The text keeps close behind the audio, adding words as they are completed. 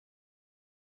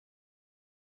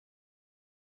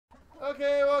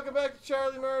Okay, welcome back to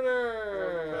Charlie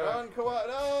Murder. On co-op.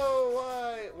 No,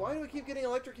 why? Why do we keep getting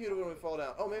electrocuted when we fall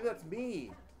down? Oh, maybe that's me.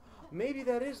 Maybe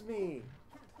that is me.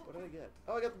 What did I get?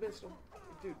 Oh, I got the pistol.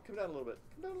 Dude, come down a little bit.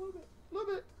 Come down a little bit. A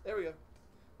little bit. There we go.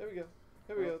 There we go.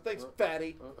 There we go. Thanks,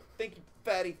 fatty. Thank you,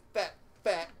 fatty.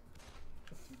 Fat.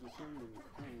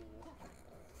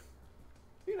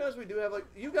 You notice we do have, like,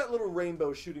 you got little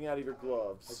rainbows shooting out of your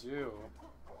gloves. I do.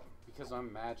 Because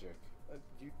I'm magic.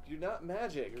 You're not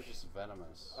magic. You're just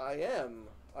venomous. I am.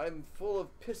 I'm full of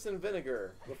piss and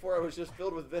vinegar. Before I was just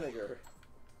filled with vinegar.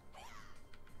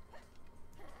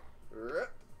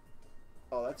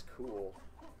 Oh, that's cool.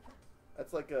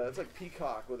 That's like it's like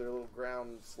Peacock with her little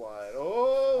ground slide.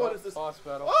 Oh, what is this? Boss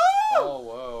battle. Oh! Oh,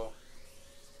 whoa.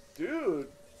 Dude.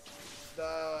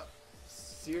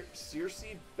 Circe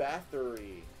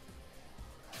Bathory.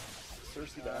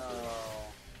 Circe Bathory.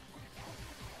 Oh.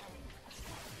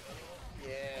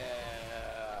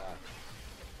 Yeah.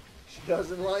 She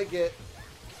doesn't like it.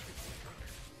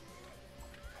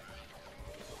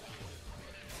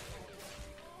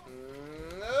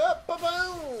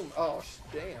 Boom! Oh,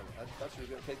 damn. I thought she was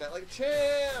going to take that like a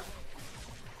champ.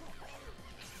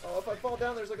 Oh, if I fall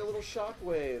down, there's like a little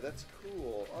shockwave. That's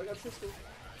cool. Oh, I got a pistol.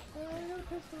 Oh, I got a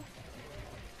pistol.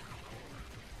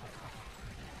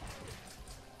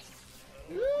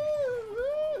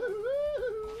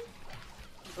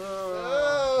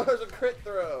 Oh, there's a crit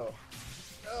throw.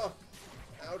 Oh,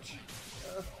 ouch.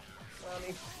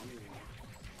 Mommy.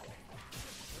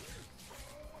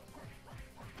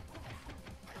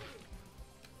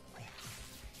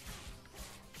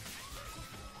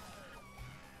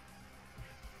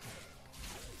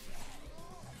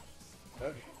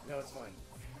 Okay, no, it's fine.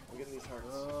 I'm getting these hearts.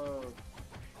 Oh,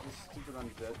 this stupid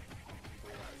undead.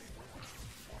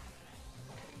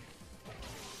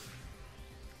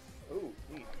 Oh,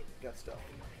 neat. Got stuff.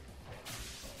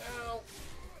 Ow!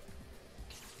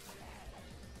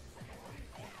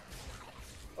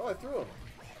 Oh, I threw him.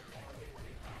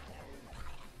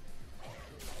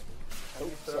 Oh,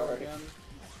 sorry. Again?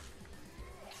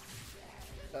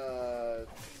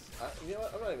 You know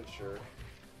what? I'm not even sure.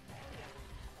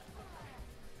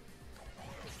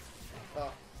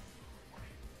 Oh.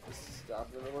 Just stop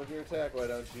in the middle of your attack. Why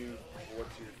don't you watch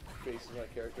your face of my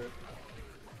character?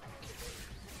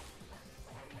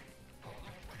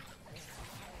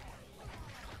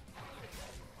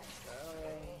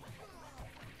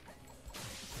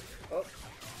 Oh.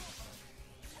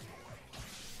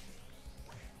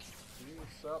 You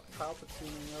stop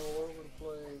palpitating all over the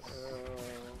place.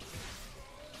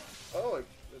 Oh,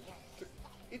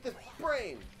 eat this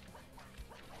brain!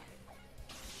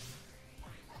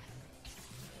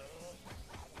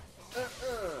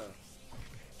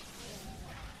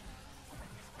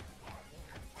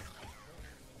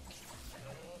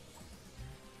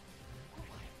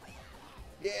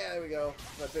 Yeah, there we go.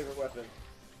 My favorite weapon.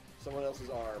 Someone else's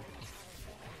arm.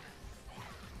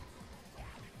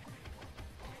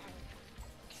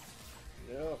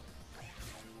 No.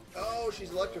 Oh, she's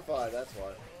electrified. That's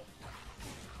why.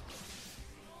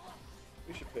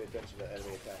 We should pay attention to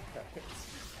enemy attack patterns.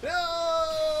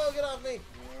 No! Get off me!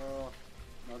 No,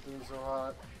 not doing so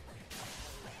hot.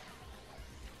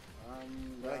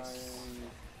 I'm Nice. dying.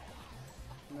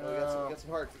 No. Oh, we got some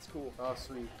hearts. It's cool. Oh,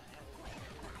 sweet.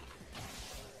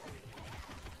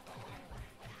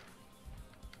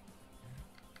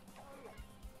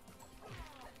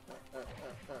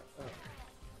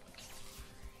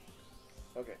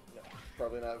 Okay, no,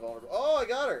 probably not vulnerable. Oh, I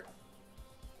got her!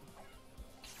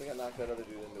 I think I knocked that other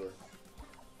dude into her.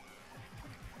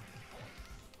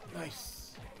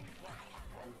 Nice!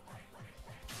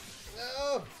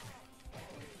 No!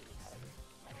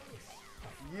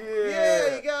 Yeah!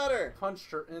 Yeah, you got her! Punched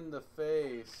her in the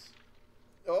face.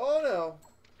 Oh, no.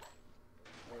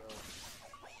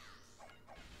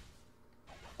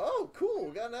 Oh, cool!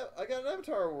 I got an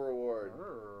avatar reward.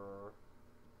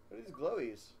 What are these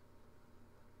glowies?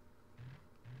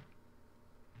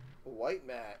 A white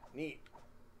mat. Neat.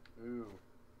 Ooh.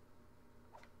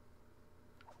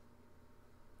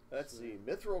 Let's see.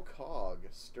 Mithril cog.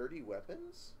 Sturdy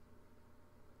weapons?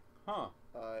 Huh.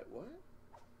 What?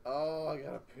 Oh, I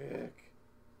gotta pick.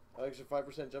 Oh, extra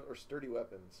 5% jump or sturdy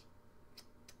weapons.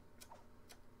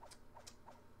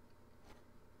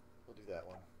 We'll do that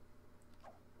one.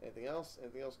 Anything else?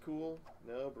 Anything else cool?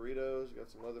 No, burritos. Got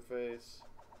some Leatherface.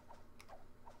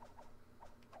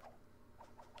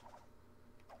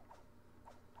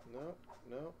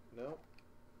 No.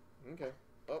 Okay.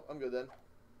 Oh, I'm good then.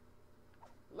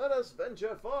 Let us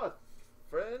venture forth,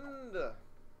 friend. Okay.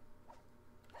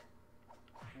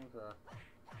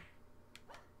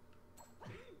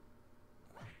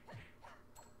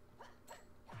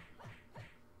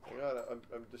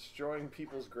 Destroying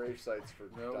people's grave sites for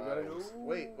No, we gotta dimes. go.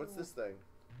 Wait, what's this thing?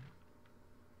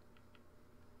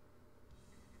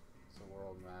 It's a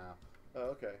world map.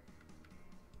 Oh, okay.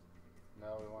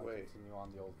 No, we want to Wait. continue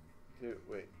on the old. Dude,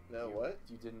 wait. No, you, what?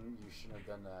 You didn't. You shouldn't have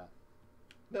done that.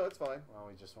 No, it's fine. Well,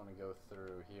 we just want to go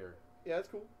through here. Yeah, it's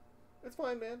cool. It's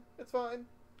fine, man. It's fine.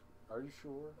 Are you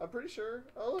sure? I'm pretty sure.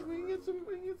 Oh, look, we can get some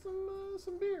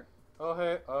beer. Oh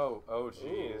hey. Oh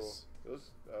jeez. Oh,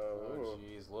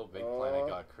 jeez. Little Big Planet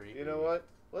got creepy. You know what?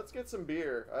 Let's get some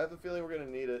beer. I have a feeling we're gonna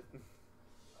need it.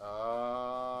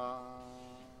 Oh,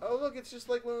 look, it's just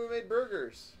like when we made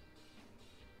burgers.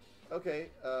 Okay,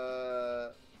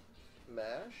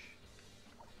 mash?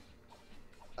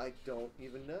 I don't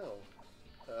even know.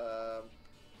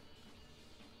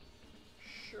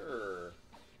 Sure.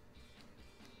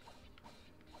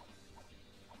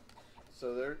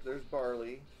 So there's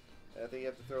barley. And I think you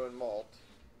have to throw in malt.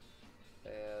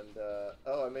 And,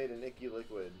 oh, I made an icky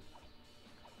liquid.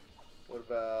 What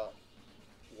about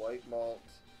white malt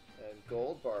and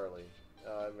gold barley?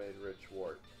 Oh, I made rich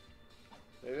wort.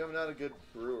 Maybe I'm not a good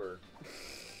brewer.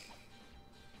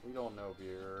 We don't know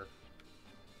beer.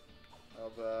 How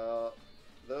about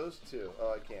those two?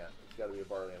 Oh, I can't. It's got to be a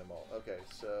barley and a malt. Okay,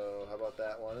 so how about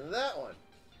that one and that one?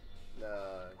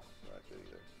 No, it's not good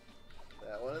either.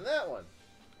 That one and that one.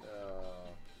 No.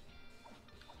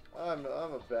 I'm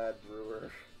a bad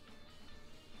brewer.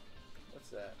 What's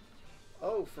that?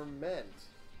 Oh, ferment.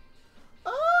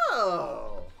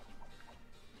 Oh!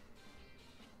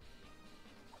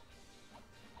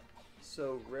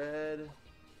 So red.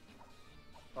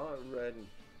 Oh, red and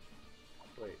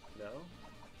wait, no?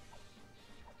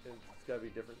 It's gotta be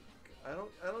different. I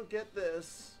don't get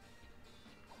this.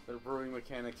 They're brewing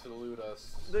mechanics to elude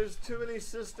us. There's too many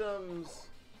systems.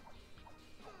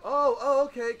 Oh,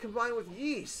 okay. Combined with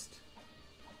yeast.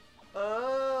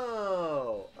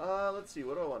 Oh. Let's see.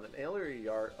 What do I want? An ale or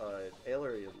ale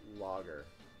or a lager?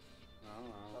 I don't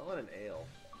know. I want an ale.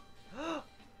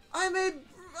 I made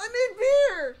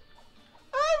beer.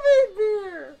 I made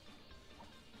beer.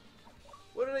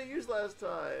 What did I use last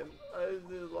time? I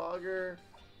did lager.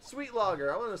 Sweet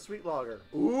lager. I want a sweet lager.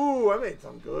 Ooh, I made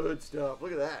some good stuff.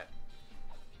 Look at that.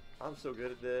 I'm so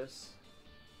good at this.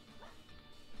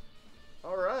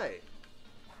 All right.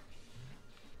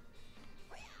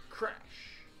 Crash.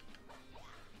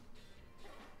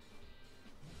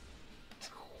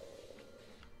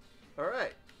 All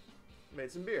right.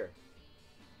 Made some beer.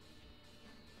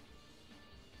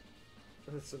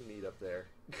 There's some meat up there.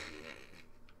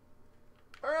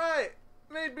 All right.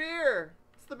 Made beer.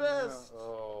 It's the best.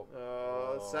 Oh.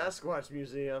 Sasquatch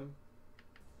Museum.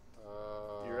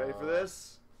 You ready for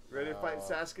this? Ready to fight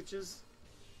Sasquatches?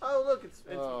 Oh, look, it's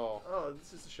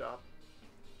this is a shop.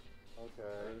 Okay.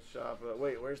 There's a shop.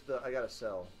 Wait, where's the? I gotta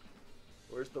sell.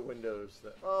 Where's the windows?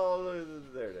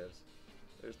 There it is.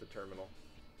 There's the terminal.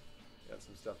 Got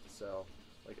some stuff to sell,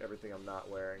 like everything I'm not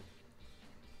wearing.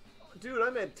 Dude, I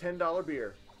made $10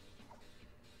 beer.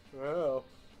 Wow.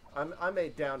 I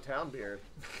made downtown beer.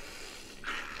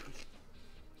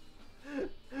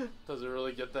 Does it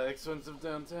really get that expensive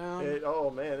downtown?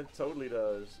 Oh man, it totally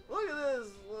does. Look at this.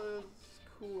 It's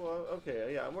cool.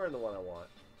 Okay, yeah, I'm wearing the one I want.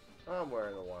 I'm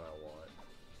wearing the one I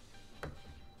want.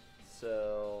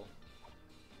 So,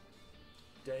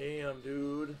 damn,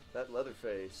 dude, that leather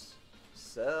face.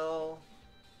 Sell.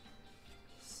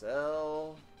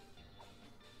 Sell.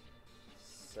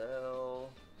 Sell.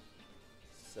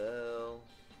 Sell.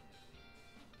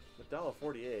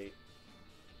 $1.48.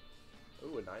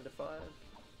 Ooh, a 9 to 5?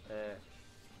 Eh.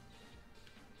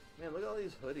 Man, look at all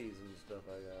these hoodies and stuff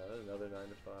I got. Another 9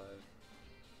 to 5.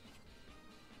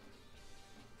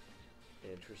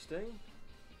 Interesting.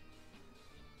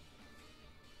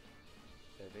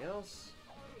 Anything else?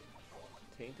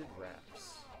 Tainted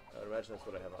wraps. I would imagine that's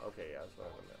what I have on. Okay, yeah, that's what I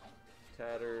have on now.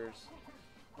 Tatters.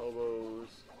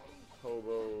 Hobos.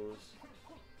 Hobos.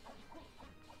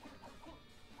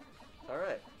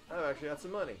 Alright. I've actually got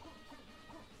some money.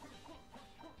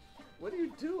 What are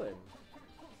you doing?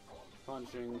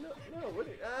 Punching. No, what are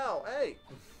you... Ow, hey!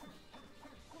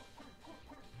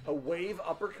 A wave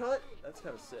uppercut? That's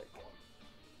kind of sick.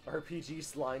 RPG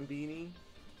slime beanie.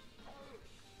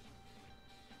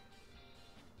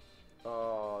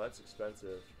 Oh, that's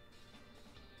expensive.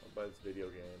 I'll buy this video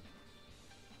game.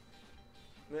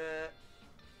 Nah.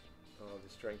 Oh,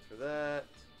 the strength for that.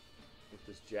 With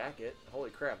this jacket. Holy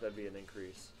crap, that'd be an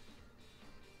increase.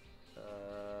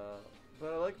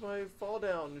 But I like my fall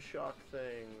down shock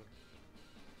thing.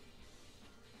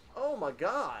 Oh my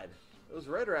god! Those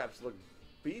red wraps look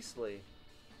beastly.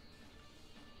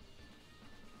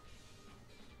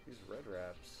 These red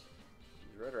wraps.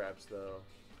 These red wraps, though.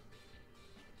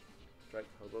 Strike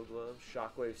Hobo Gloves.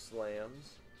 Shockwave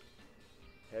Slams.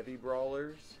 Heavy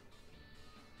Brawlers.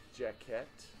 Jacket.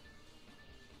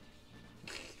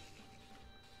 I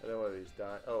don't know what these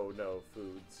die. Oh no,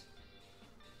 foods.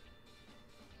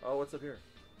 Oh, what's up here?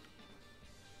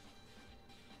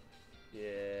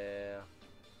 Yeah.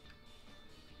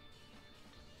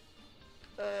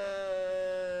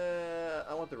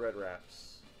 I want the red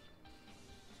wraps.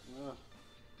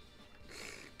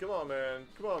 Come on, man.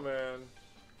 Come on, man.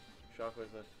 Shockwave.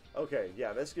 Okay,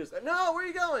 yeah, this gives. No, where are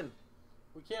you going?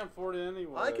 We can't afford it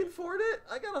anyway. I can afford it.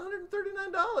 I got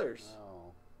 $139.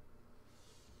 No.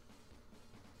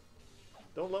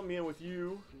 Don't lump me in with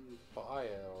you. Buy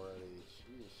it already.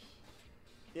 Sheesh.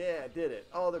 Yeah, I did it.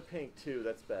 Oh, they're pink too.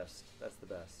 That's best. That's the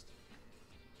best.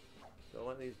 Don't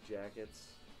want these jackets.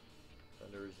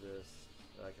 Thunder resist.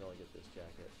 I can only get this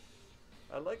jacket.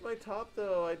 I like my top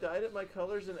though. I dyed it my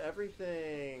colors and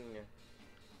everything.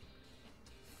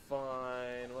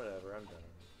 Fine, whatever. I'm done.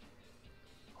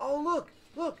 Oh look!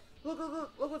 Look! Look! Look!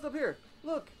 Look! Look what's up here!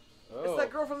 Look! Oh. It's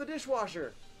that girl from the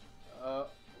dishwasher.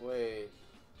 Wait.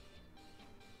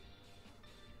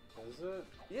 Is it?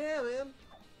 Yeah, man.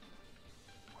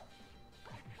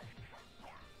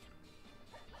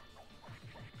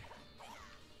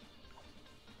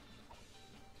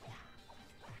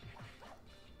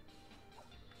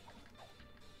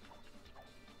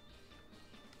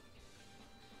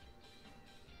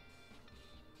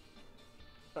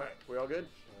 Alright, we all good?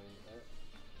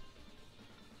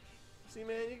 See,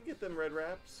 man, you can get them red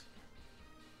wraps.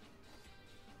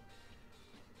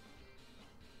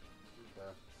 Okay.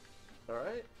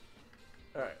 Alright?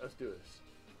 Alright, let's do this.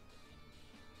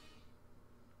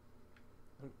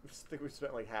 I think we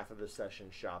spent like half of this session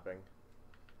shopping.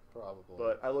 Probably.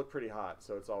 But I look pretty hot,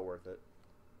 so it's all worth it.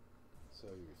 So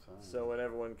you're fine. So when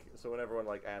everyone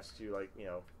like asks you, like, you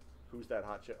know, who's that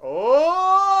hot chick?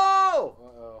 Oh!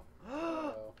 Uh-oh.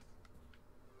 Uh-oh.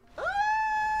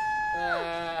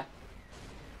 Ah!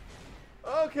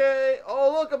 Okay.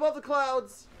 Oh, look above the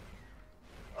clouds.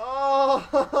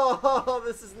 Oh,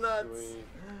 this is nuts. Sweet.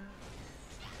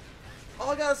 Oh,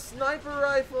 I got a sniper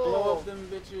rifle. Blow up them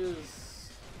bitches.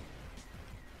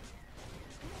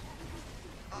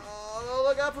 Oh,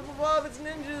 look up from above. It's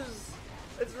ninjas.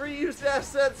 It's reused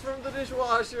assets from the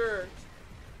dishwasher.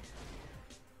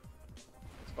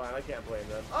 It's fine. I can't blame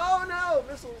them. Oh, no.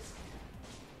 Missiles.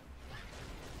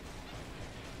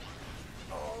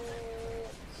 Oh.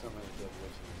 So many dead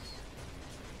witches.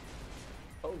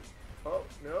 Oh. Oh,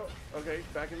 no. Okay,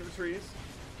 back into the trees.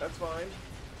 That's fine.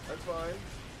 That's fine.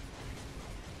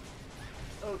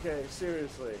 Okay,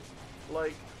 seriously.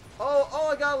 Like, oh,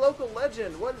 I got a local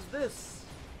legend. What is this?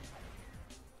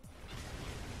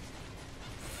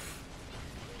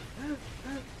 This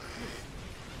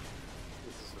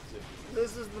is ridiculous.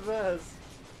 This is the best.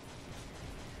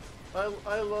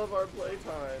 I love our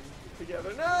playtime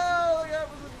together. No, I got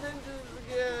the ninjas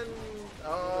again.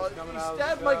 Oh, coming he out of the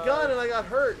stabbed my sky. gun and I got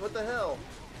hurt. What the hell?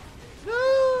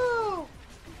 No.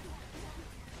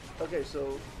 Okay,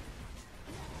 so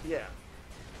yeah,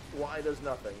 Y does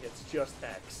nothing. It's just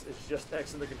X. It's just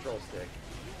X in the control stick.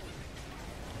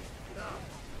 No.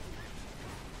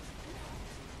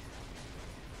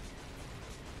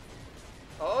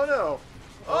 Oh no!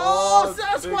 Oh,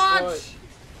 Sasquatch!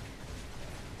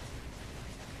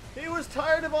 He was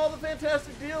tired of all the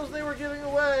fantastic deals they were giving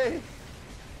away.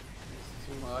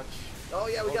 Too much. Oh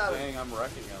yeah, we got dang, it. I'm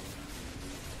wrecking him.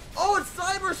 Oh, it's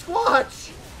Cyber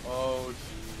Squatch! Oh,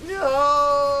 jeez.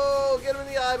 No! Get him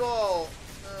in the eyeball.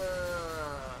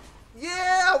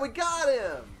 Yeah, we got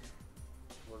him.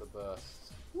 We're the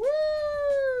best.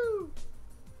 Woo!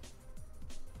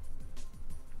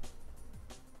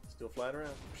 Still flying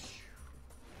around.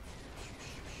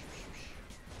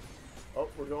 Oh,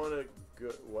 we're going to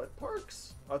what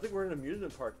parks? I think we're in an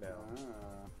amusement park now.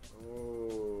 Ah.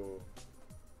 Ooh.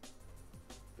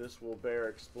 This will bear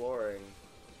exploring.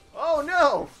 Oh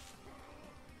no!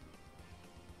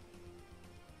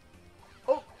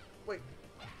 Oh, wait.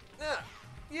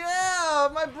 Yeah,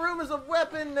 my broom is a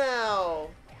weapon now.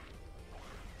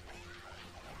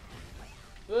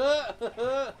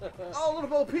 Oh, little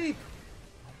Bo Peep.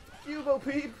 You, Bo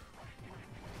Peep.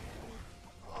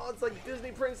 Oh, it's like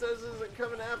Disney princesses are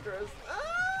coming after us.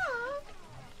 Ah!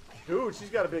 Dude, she's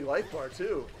got a big life bar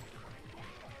too.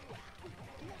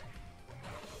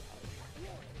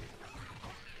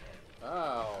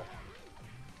 Ow.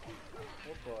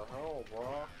 What the hell,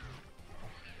 bro?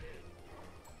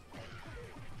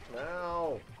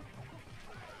 Now.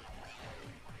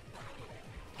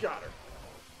 Got her.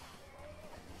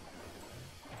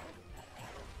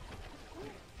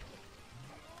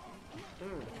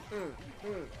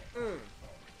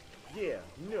 Yeah.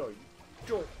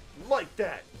 like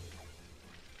that.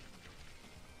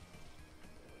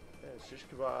 Yeah, shish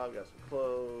kebab, got some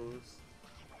clothes.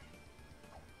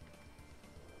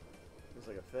 Looks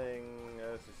like a thing.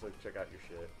 Let's just like check out your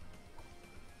shit.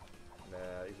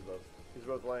 Nah, these are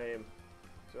both lame.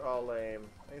 These are all lame.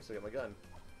 I can still get my gun.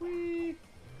 Whee!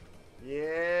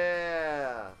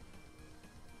 Yeah!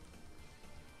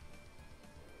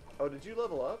 Oh, did you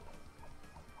level up?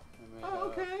 Oh,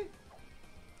 okay.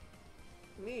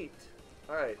 Neat.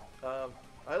 Alright,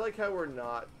 I like how we're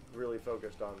not really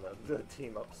focused on the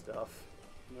team up stuff.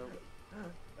 Nope.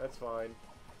 That's fine.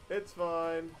 It's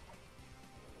fine.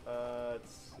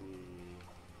 Let's see.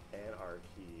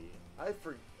 Anarchy.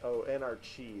 Oh,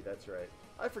 anarchy, that's right.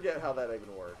 I forget how that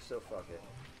even works, so fuck it.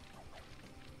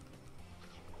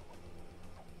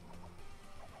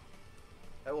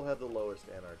 I will have the lowest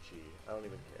anarchy. I don't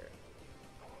even care.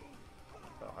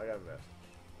 Oh, I got a message.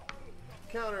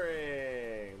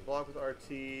 Countering! Block with RT,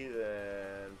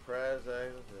 then press X,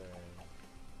 then...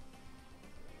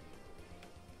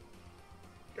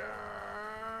 Grrr.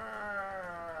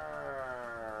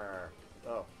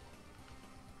 Oh.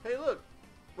 Hey, look!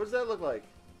 What does that look like?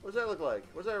 What does that look like?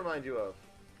 What does that remind you of?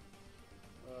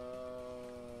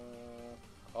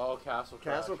 Oh, Castle Crashers.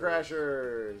 Castle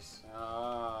Crashers!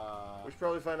 Ah. We should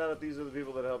probably find out if these are the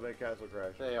people that helped make Castle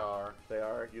Crashers. They are. They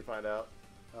are? You find out?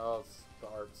 Oh, the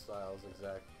art style is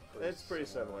exact. It's pretty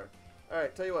similar. All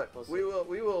right, tell you what, We'll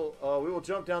we will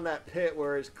jump down that pit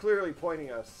where it's clearly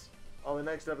pointing us on the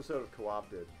next episode of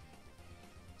Co-opted.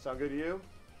 Sound good to you?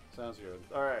 Sounds good.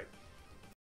 All right.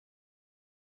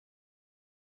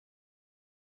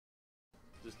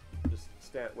 Just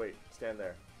stand. Wait, stand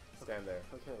there. Stand there.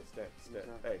 Okay. Stand.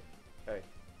 Okay. Hey.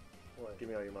 What? Give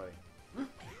me all your money.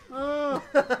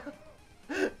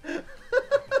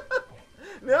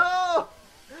 No!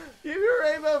 Keep your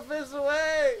rainbow fists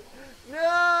away!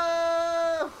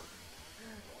 No!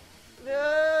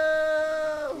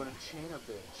 No! I'm gonna chain a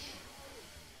bitch.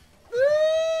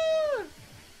 Ah!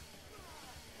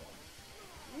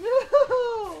 No!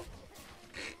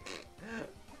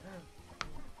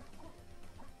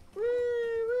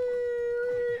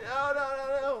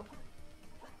 No!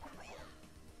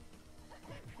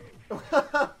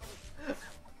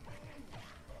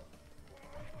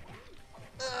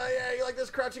 Yeah, you like this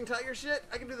crouching tiger shit?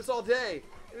 I can do this all day.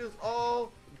 I can do this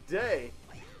all day.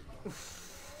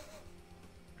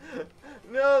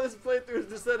 No, this playthrough has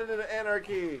descended into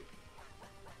anarchy.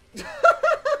 Yeah.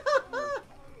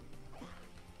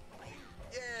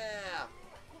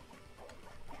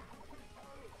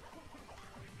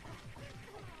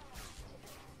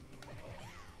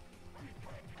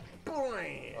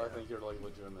 Boing. I think you're like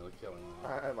legitimately killing me.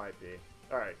 I might be.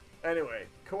 All right. Anyway,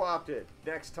 Co-opted.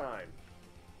 Next time,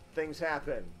 things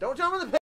happen. Don't jump in the pit.